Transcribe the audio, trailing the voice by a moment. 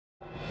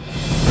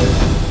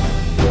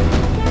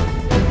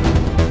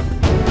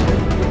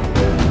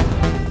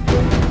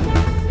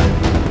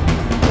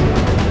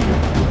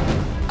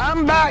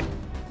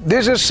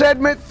This is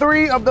segment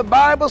 3 of the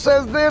Bible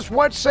says this.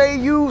 What say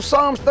you?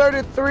 Psalms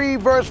 33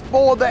 verse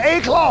 4, the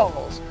A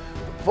clause.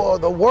 For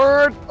the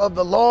word of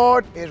the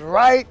Lord is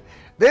right.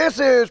 This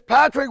is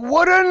Patrick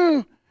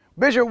Wooden,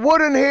 Bishop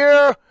Wooden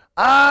here.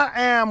 I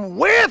am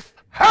with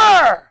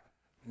her,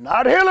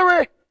 not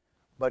Hillary,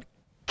 but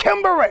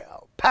Kim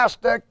Burrell,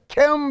 Pastor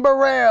Kim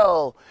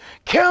Burrell.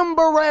 Kim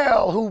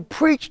Burrell, who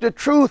preached the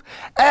truth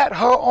at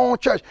her own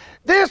church.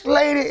 This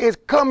lady is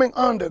coming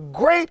under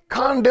great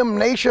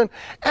condemnation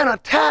and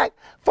attack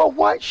for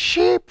what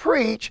she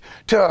preached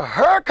to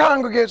her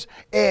congregants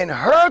in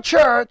her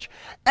church,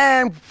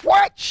 and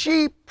what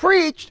she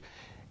preached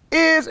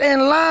is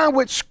in line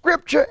with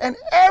scripture, and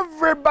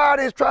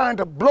everybody is trying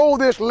to blow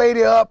this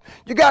lady up.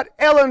 You got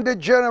Ellen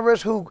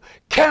DeGeneres, who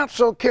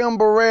canceled Kim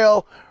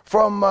Burrell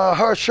from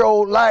her show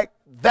like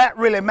that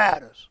really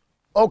matters.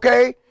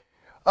 Okay?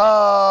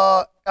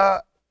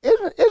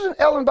 Isn't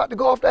Ellen about to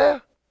go off the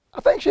air?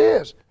 I think she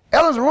is.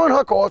 Ellen's ruined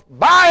her course.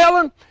 Bye,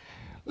 Ellen.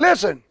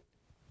 Listen,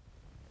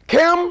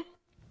 Kim,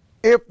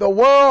 if the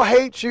world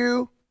hates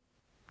you,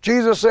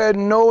 Jesus said,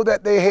 know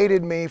that they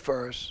hated me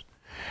first.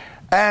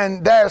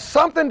 And there's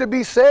something to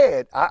be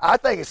said. I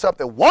think it's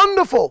something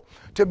wonderful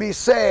to be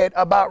said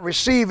about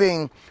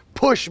receiving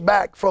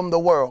pushback from the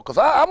world. Because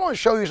I want to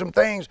show you some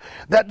things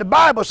that the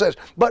Bible says.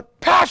 But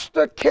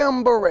Pastor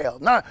Kim Burrell,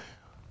 now,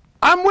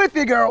 I'm with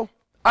you, girl.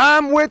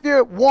 I'm with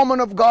you, woman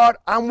of God.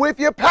 I'm with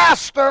you,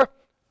 pastor.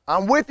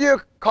 I'm with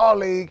you,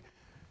 colleague.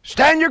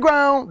 Stand your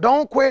ground.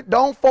 Don't quit.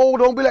 Don't fold.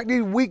 Don't be like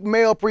these weak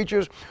male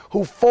preachers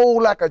who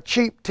fold like a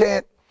cheap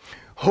tent,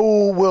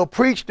 who will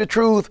preach the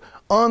truth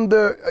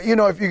under, you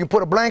know, if you can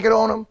put a blanket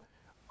on them,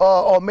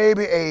 or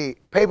maybe a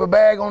paper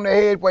bag on their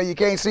head where you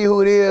can't see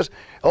who it is.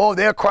 Oh,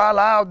 they'll cry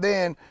loud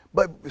then.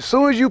 But as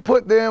soon as you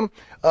put them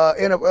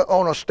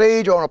on a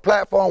stage or on a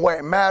platform where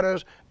it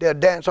matters, they'll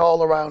dance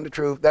all around the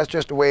truth. That's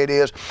just the way it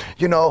is.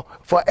 You know,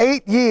 for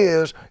 8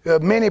 years,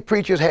 many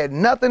preachers had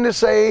nothing to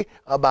say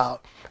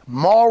about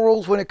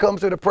morals when it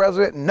comes to the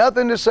president,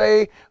 nothing to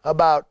say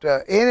about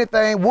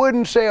anything,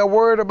 wouldn't say a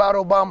word about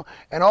Obama,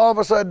 and all of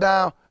a sudden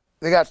now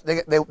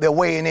they're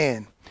weighing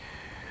in.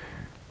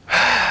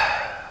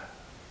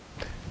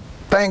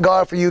 Thank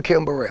God for you,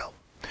 Kim Burrell.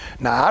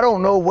 Now, I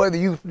don't know whether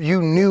you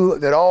knew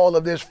that all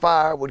of this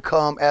fire would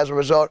come as a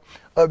result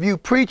of you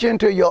preaching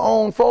to your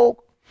own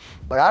folk,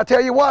 but I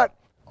tell you what,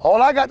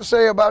 all I got to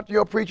say about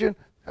your preaching,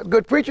 that's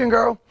good preaching,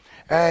 girl,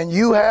 and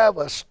you have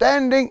a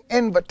standing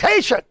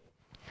invitation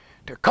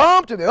to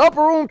come to the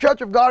Upper Room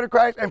Church of God in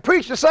Christ and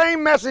preach the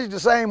same message the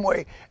same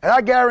way, and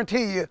I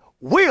guarantee you,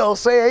 we'll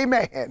say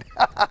amen. And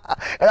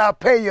I'll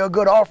pay you a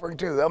good offering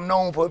too. I'm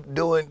known for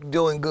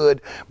doing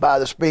good by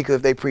the speaker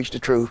if they preach the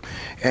truth.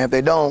 And if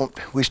they don't,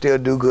 we still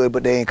do good,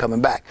 but they ain't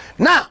coming back.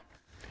 Now,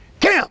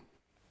 Kim,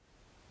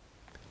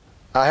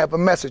 I have a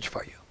message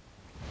for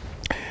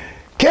you.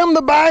 Kim,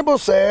 the Bible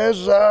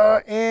says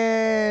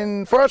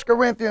in 1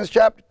 Corinthians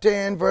chapter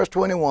 10, verse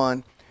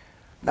 21.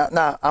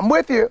 Now I'm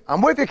with you,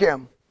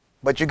 Kim,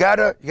 but you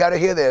gotta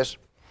hear this.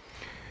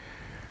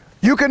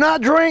 You cannot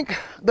drink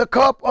the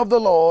cup of the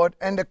Lord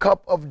and the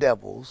cup of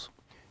devils.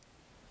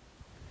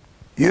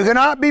 You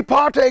cannot be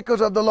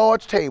partakers of the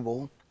Lord's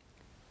table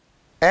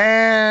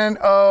and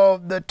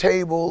of the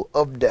table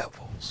of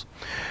devils.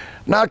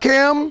 Now,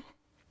 Kim,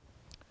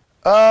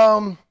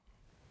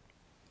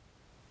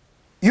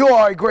 you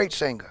are a great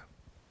singer,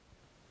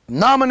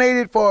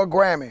 nominated for a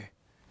Grammy.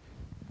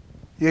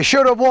 You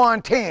should have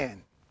won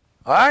 10,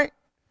 all right?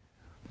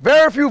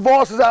 Very few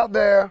voices out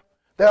there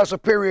that are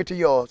superior to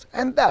yours,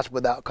 and that's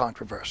without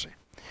controversy.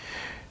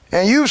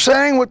 And you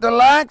sang with the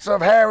likes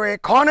of Harry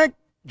Connick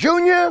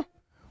Jr.,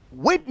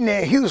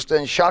 Whitney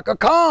Houston, Shaka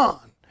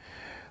Khan,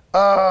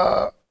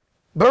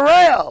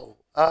 Burrell,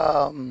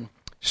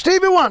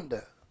 Stevie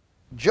Wonder,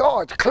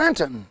 George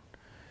Clinton,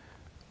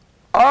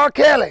 R.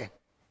 Kelly,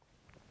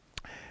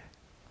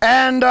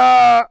 and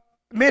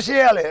Missy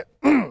Elliott.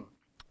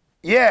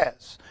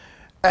 Yes.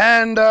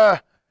 And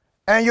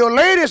your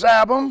latest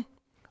album,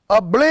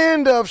 a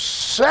blend of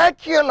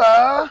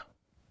secular,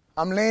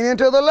 I'm leaning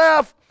to the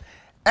left,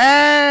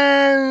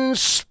 and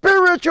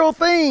spiritual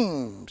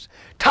themes,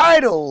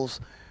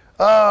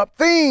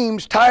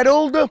 themes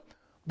titled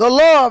The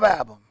Love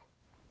Album,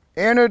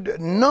 entered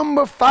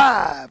number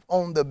 5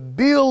 on the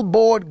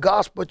Billboard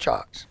Gospel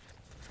charts.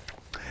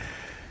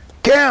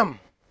 Kim,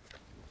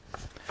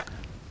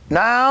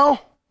 now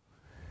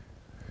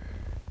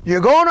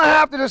you're going to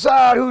have to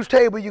decide whose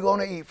table you're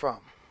going to eat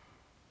from.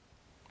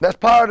 That's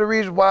part of the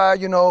reason why,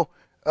 you know,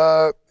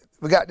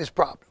 we got this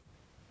problem.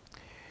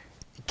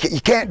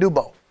 You can't do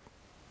both.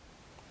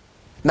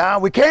 Now,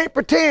 we can't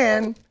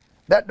pretend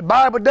that the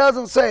Bible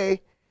doesn't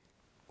say,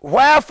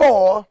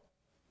 wherefore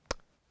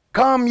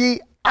come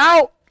ye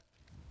out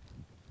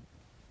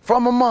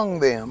from among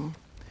them,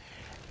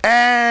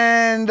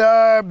 and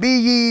be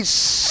ye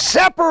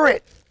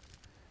separate,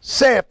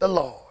 saith the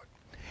Lord,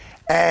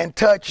 and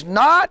touch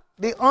not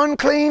the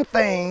unclean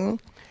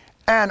thing,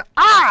 and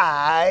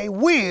I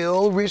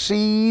will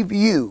receive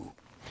you.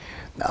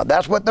 Now,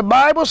 that's what the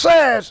Bible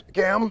says,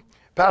 Kim.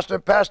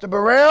 Pastor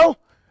Burrell,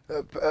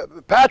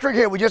 Patrick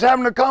here, we're just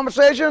having a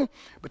conversation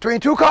between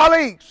two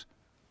colleagues.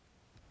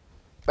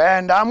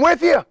 And I'm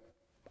with you.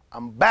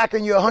 I'm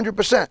backing you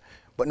 100%.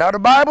 But now the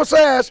Bible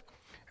says,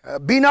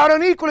 be not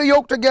unequally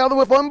yoked together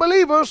with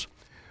unbelievers.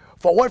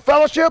 For what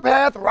fellowship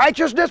hath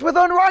righteousness with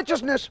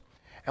unrighteousness?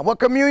 And what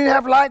communion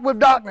hath light with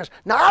darkness?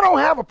 Now, I don't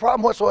have a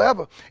problem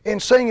whatsoever in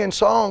singing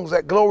songs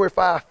that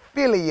glorify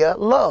philia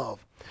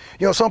love.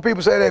 You know, some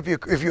people say that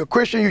if you're a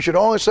Christian, you should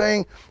only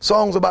sing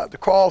songs about the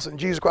cross and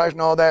Jesus Christ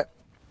and all that.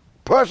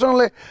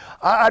 Personally,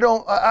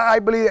 I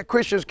believe that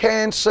Christians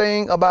can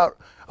sing about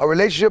a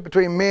relationship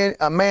between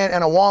a man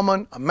and a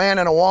woman,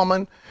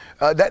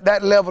 that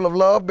level of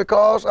love,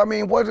 because, I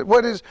mean,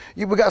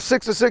 we got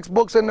 66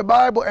 books in the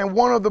Bible, and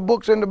one of the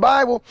books in the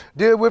Bible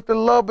deal with the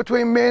love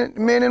between men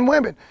and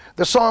women,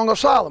 the Song of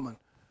Solomon.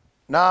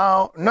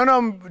 Now, none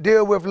of them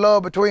deal with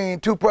love between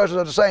two persons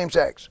of the same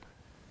sex.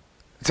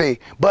 See,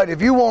 but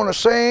if you want to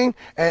sing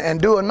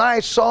and do a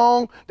nice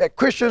song that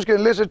Christians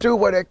can listen to,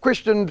 where that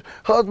Christian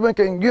husband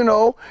can, you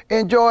know,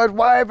 enjoy his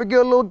wife and get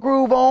a little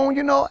groove on,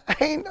 you know,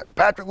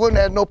 Patrick Wooden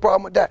has no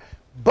problem with that.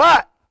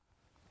 But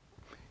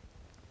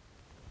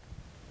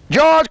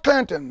George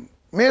Clinton,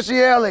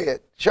 Missy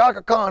Elliott,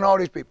 Shaka Khan, all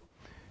these people,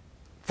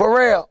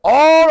 Burrell,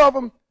 all of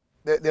them,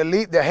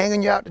 they're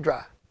hanging you out to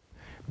dry.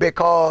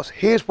 Because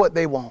here's what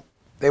they want.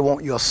 They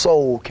want your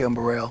soul, Kim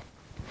Burrell.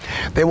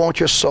 They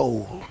want your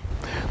soul.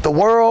 The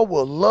world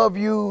will love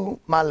you,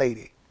 my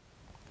lady,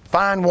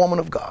 fine woman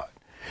of God.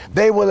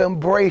 They will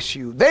embrace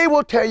you. They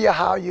will tell you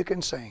how you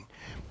can sing.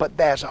 But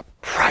there's a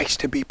price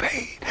to be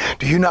paid.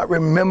 Do you not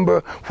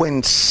remember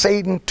when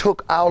Satan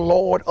took our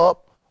Lord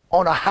up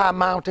on a high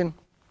mountain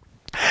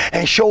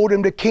and showed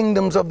him the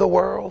kingdoms of the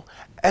world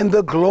and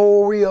the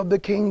glory of the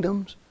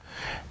kingdoms?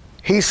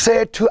 He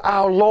said to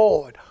our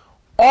Lord,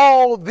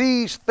 all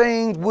these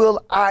things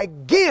will I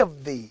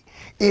give thee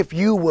if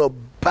you will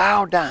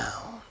bow down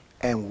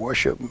and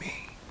worship me.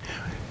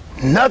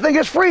 Nothing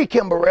is free,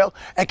 Kim Burrell.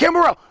 And Kim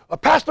Burrell,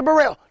 Pastor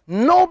Burrell,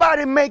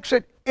 nobody makes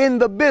it in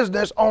the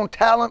business on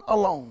talent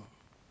alone.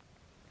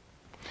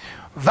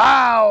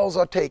 Vows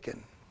are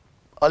taken.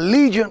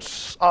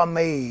 Allegiance are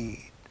made.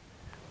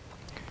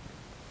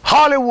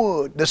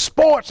 Hollywood, the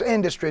sports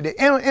industry, the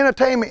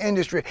entertainment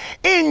industry,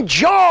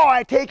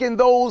 enjoy taking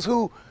those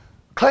who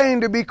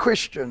claim to be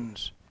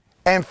Christians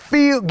and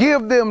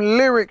give them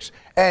lyrics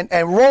and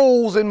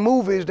roles in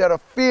movies that are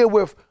filled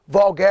with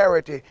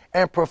vulgarity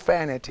and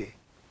profanity.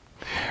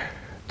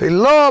 They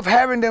love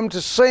having them to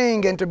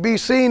sing and to be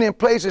seen in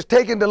places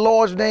taking the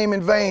Lord's name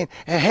in vain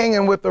and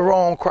hanging with the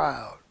wrong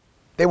crowd.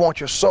 They want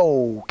your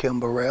soul, Kim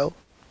Burrell.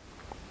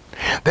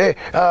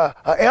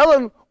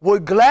 Ellen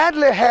would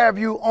gladly have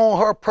you on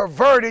her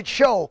perverted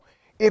show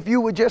if you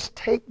would just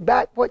take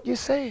back what you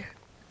said.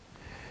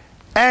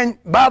 And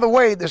by the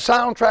way, the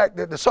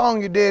soundtrack, the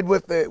song you did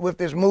with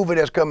this movie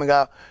that's coming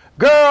out,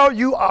 girl,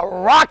 you are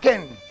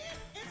rocking.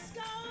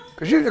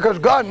 Because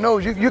God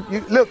knows you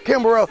look,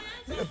 Kim Burrell,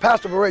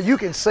 Pastor Burrell, you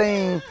can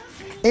sing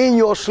in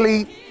your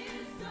sleep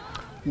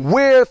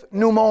with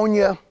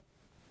pneumonia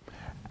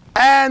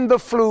and the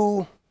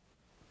flu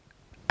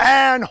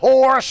and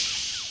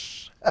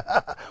hoarse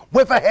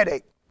with a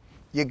headache.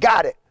 You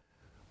got it.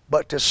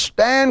 But to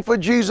stand for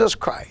Jesus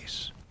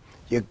Christ,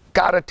 you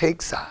got to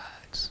take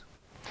sides.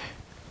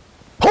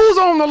 Who's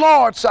on the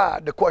Lord's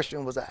side? The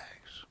question was asked.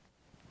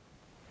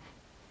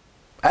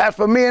 As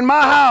for me and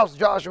my house,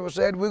 Joshua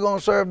said, we're going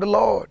to serve the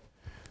Lord.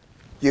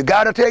 You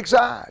got to take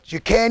sides. You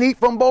can't eat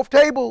from both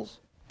tables,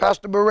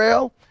 Pastor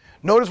Burrell.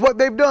 Notice what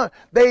they've done.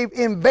 They've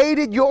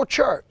invaded your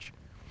church,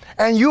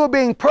 and you're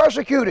being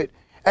persecuted,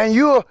 and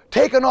you're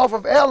taken off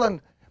of Ellen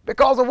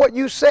because of what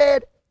you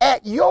said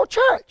at your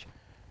church.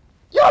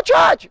 Your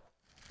church.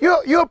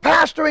 You're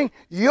pastoring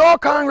your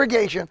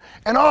congregation,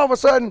 and all of a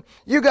sudden,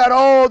 you got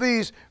all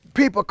these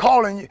people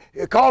calling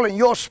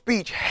your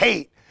speech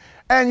hate.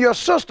 And your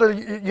sister,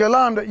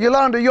 Yolanda, you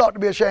ought to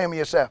be ashamed of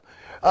yourself.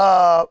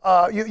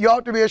 You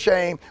ought to be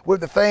ashamed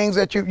with the things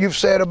that you've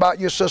said about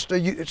your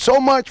sister. So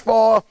much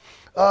for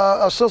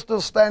a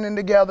sister standing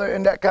together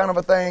and that kind of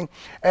a thing,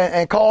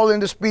 and calling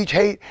the speech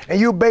hate, and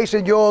you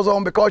basing yours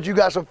on because you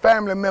got some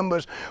family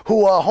members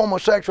who are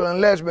homosexual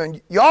and lesbian.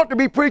 You ought to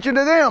be preaching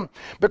to them,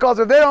 because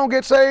if they don't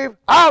get saved,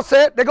 I'll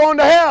say it, they're going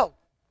to hell.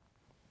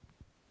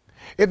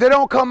 If they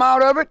don't come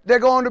out of it, they're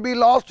going to be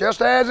lost,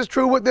 just as is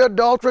true with the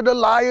adulterer, the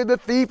liar, the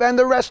thief, and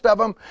the rest of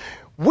them.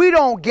 We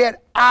don't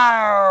get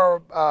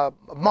our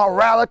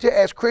morality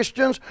as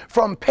Christians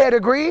from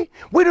pedigree.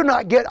 We do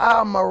not get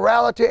our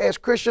morality as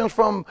Christians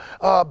from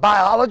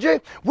biology.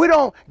 We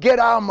don't get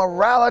our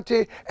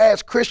morality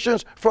as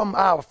Christians from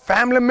our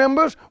family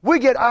members. We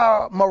get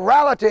our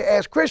morality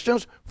as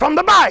Christians from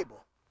the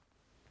Bible.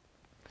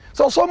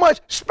 So much,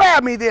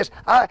 spare me this.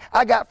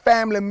 I got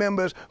family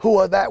members who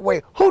are that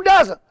way. Who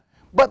doesn't?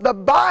 But the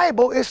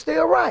Bible is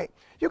still right.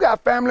 You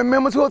got family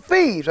members who are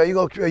thieves. Are you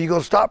going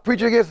to stop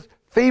preaching against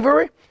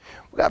thievery?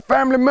 We got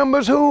family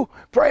members who,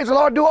 praise the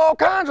Lord, do all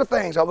kinds of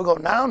things. Are we going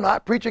to now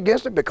not preach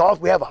against it because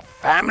we have a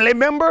family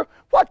member?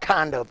 What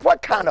kind of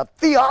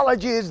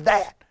theology is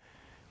that?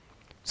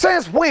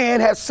 Since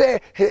when has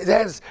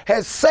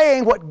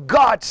saying what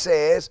God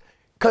says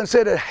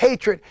considered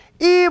hatred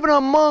even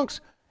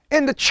amongst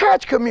in the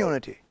church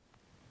community?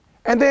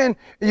 And then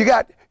you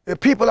got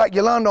people like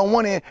Yolanda on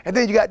one end, and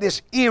then you got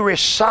this eerie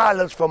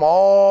silence from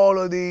all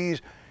of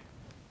these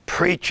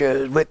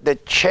preachers with the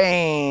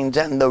chains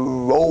and the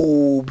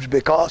robes,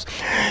 because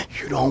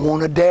you don't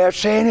want to dare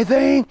say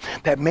anything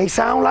that may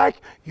sound like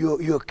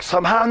you're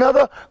somehow or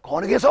another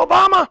going against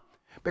Obama.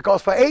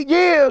 Because for 8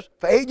 years,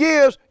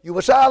 you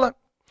were silent.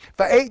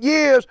 For 8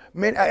 years,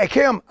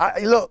 Kim,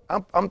 look,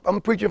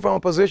 I'm preaching from a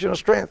position of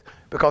strength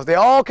because they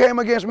all came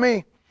against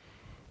me.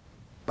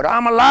 But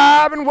I'm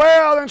alive and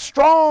well and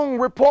strong.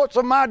 Reports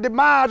of my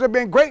demise have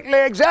been greatly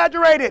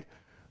exaggerated.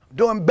 I'm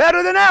doing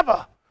better than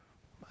ever.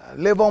 I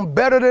live on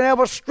better than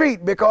ever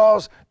street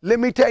because, let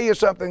me tell you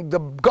something, the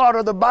God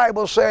of the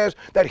Bible says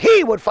that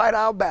he would fight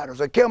our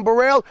battles. And Kim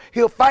Burrell,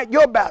 he'll fight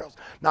your battles.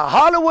 Now,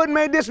 Hollywood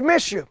may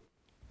dismiss you.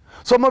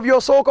 Some of your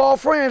so-called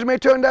friends may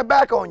turn their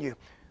back on you.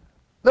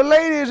 The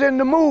ladies in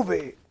the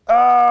movie,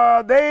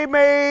 they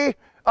may,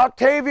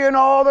 Octavia and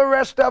all the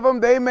rest of them,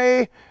 they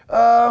may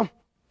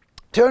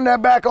turn their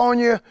back on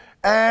you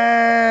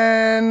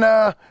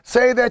and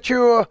say that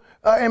you're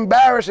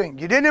embarrassing.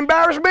 You didn't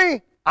embarrass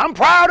me. I'm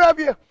proud of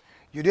you.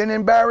 You didn't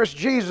embarrass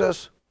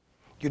Jesus.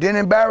 You didn't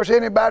embarrass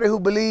anybody who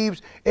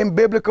believes in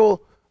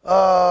biblical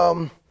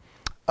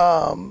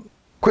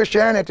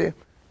Christianity.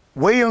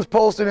 Williams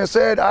posted and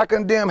said, I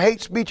condemn hate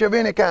speech of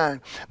any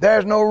kind.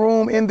 There's no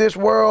room in this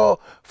world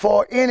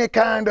for any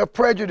kind of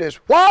prejudice.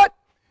 What?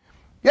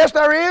 Yes,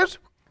 there is.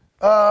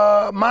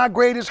 My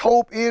greatest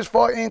hope is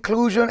for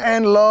inclusion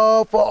and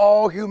love for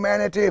all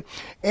humanity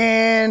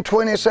in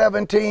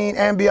 2017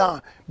 and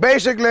beyond.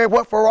 Basically,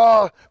 what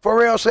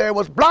Burrell said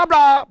was blah,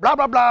 blah, blah,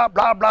 blah, blah,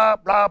 blah, blah,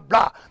 blah,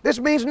 blah. This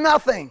means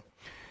nothing.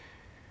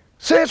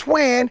 Since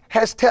when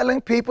has telling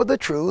people the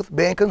truth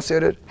been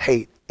considered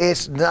hate?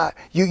 It's not.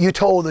 You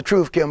told the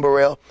truth, Kim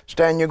Burrell.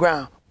 Stand your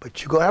ground.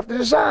 But you're going to have to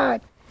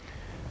decide.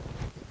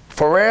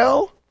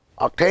 Burrell,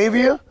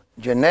 Octavia,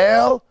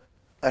 Janelle,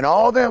 and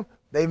all them,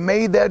 they've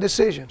made their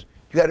decisions.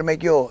 You got to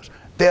make yours.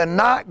 They're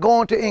not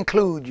going to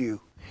include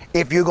you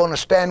if you're going to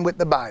stand with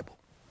the Bible.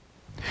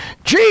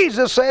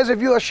 Jesus says,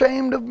 if you're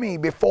ashamed of me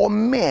before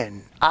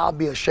men, I'll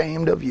be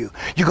ashamed of you.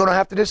 You're going to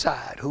have to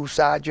decide whose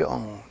side you're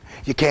on.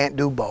 You can't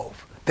do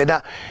both. They're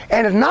not,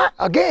 and it's not,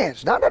 again,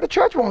 it's not that the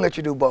church won't let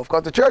you do both,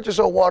 because the church is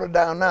so watered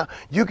down now,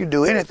 you can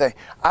do anything.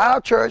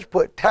 Our church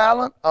put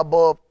talent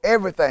above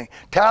everything.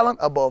 Talent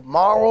above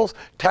morals,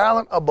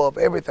 talent above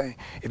everything.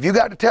 If you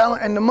got the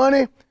talent and the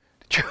money,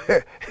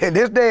 in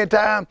this day and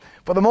time,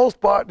 for the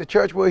most part, the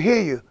church will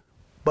hear you,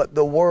 but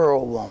the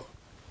world won't.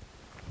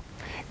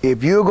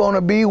 If you're going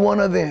to be one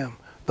of them,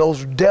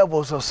 those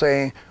devils are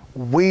saying,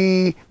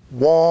 we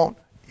want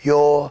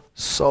your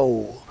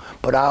soul.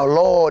 But our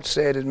Lord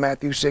said in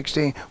Matthew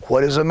 16,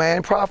 what is a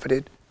man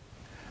profited?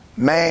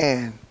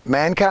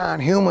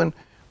 Mankind, human.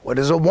 What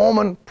is a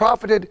woman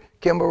profited,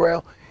 Kim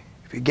Burrell?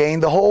 If you gain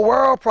the whole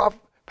world,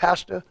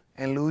 pastor,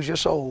 and lose your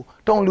soul.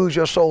 Don't lose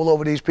your soul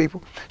over these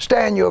people.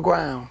 Stand your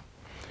ground.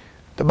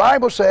 The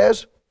Bible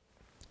says,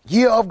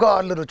 ye are of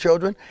God, little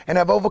children, and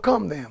have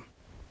overcome them.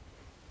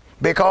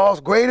 Because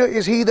greater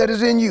is he that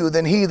is in you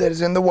than he that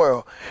is in the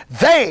world.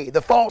 They,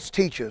 the false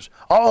teachers,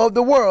 are of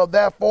the world,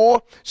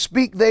 therefore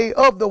speak they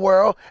of the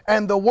world,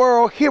 and the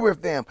world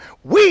heareth them.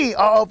 We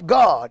are of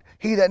God.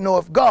 He that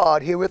knoweth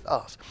God heareth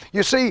us.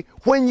 You see,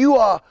 when you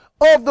are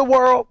of the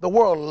world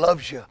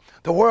loves you.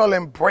 The world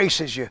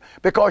embraces you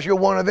because you're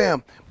one of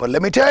them. But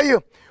let me tell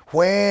you,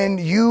 when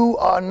you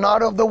are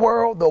not of the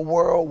world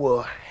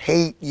will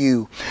hate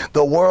you.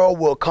 The world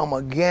will come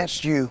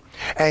against you.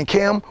 And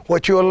Kim,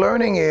 what you're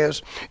learning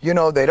is, you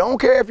know, they don't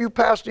care if you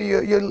pastor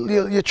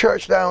your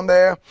church down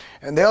there,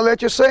 and they'll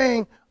let you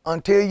sing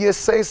until you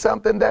say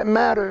something that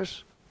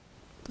matters.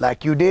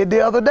 Like you did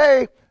the other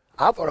day.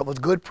 I thought it was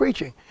good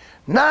preaching.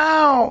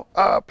 Now,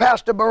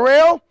 Pastor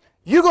Burrell,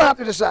 you're going to have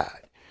to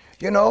decide,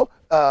 you know,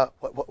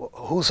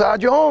 whose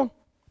side you're on.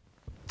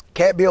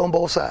 Can't be on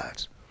both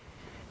sides.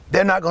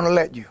 They're not going to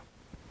let you.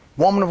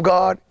 Woman of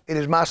God, it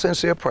is my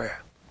sincere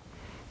prayer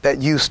that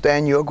you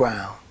stand your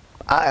ground.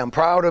 I am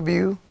proud of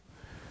you.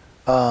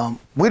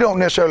 We don't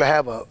necessarily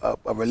have a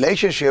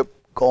relationship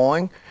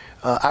going.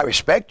 I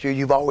respect you.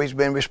 You've always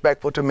been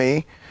respectful to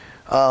me.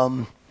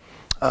 But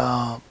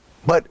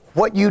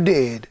what you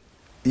did,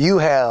 you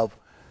have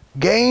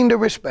gained the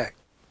respect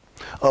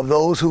of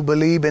those who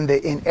believe in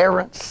the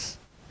inerrancy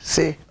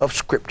of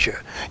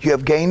Scripture. You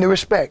have gained the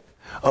respect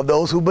of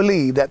those who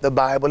believe that the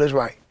Bible is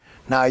right.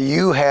 Now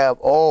you have,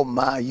 oh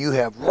my, you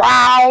have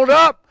riled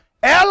up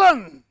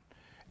Ellen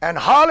and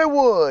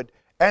Hollywood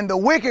and the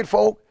wicked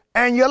folk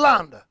and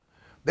Yolanda.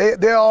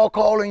 They're all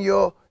calling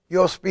your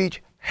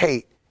speech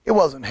hate. It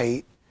wasn't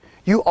hate.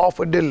 You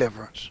offered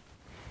deliverance.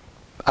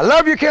 I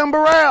love you, Kim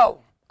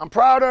Burrell. I'm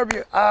proud of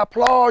you. I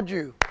applaud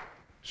you.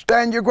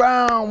 Stand your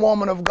ground,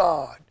 woman of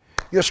God.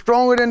 You're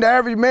stronger than the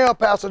average male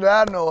pastor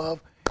that I know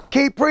of.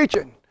 Keep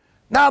preaching.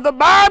 Now the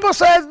Bible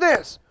says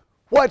this.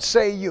 What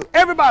say you?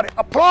 Everybody,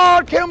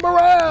 applaud Kim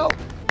Burrell.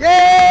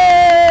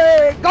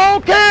 Yay! say,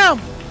 go Kim!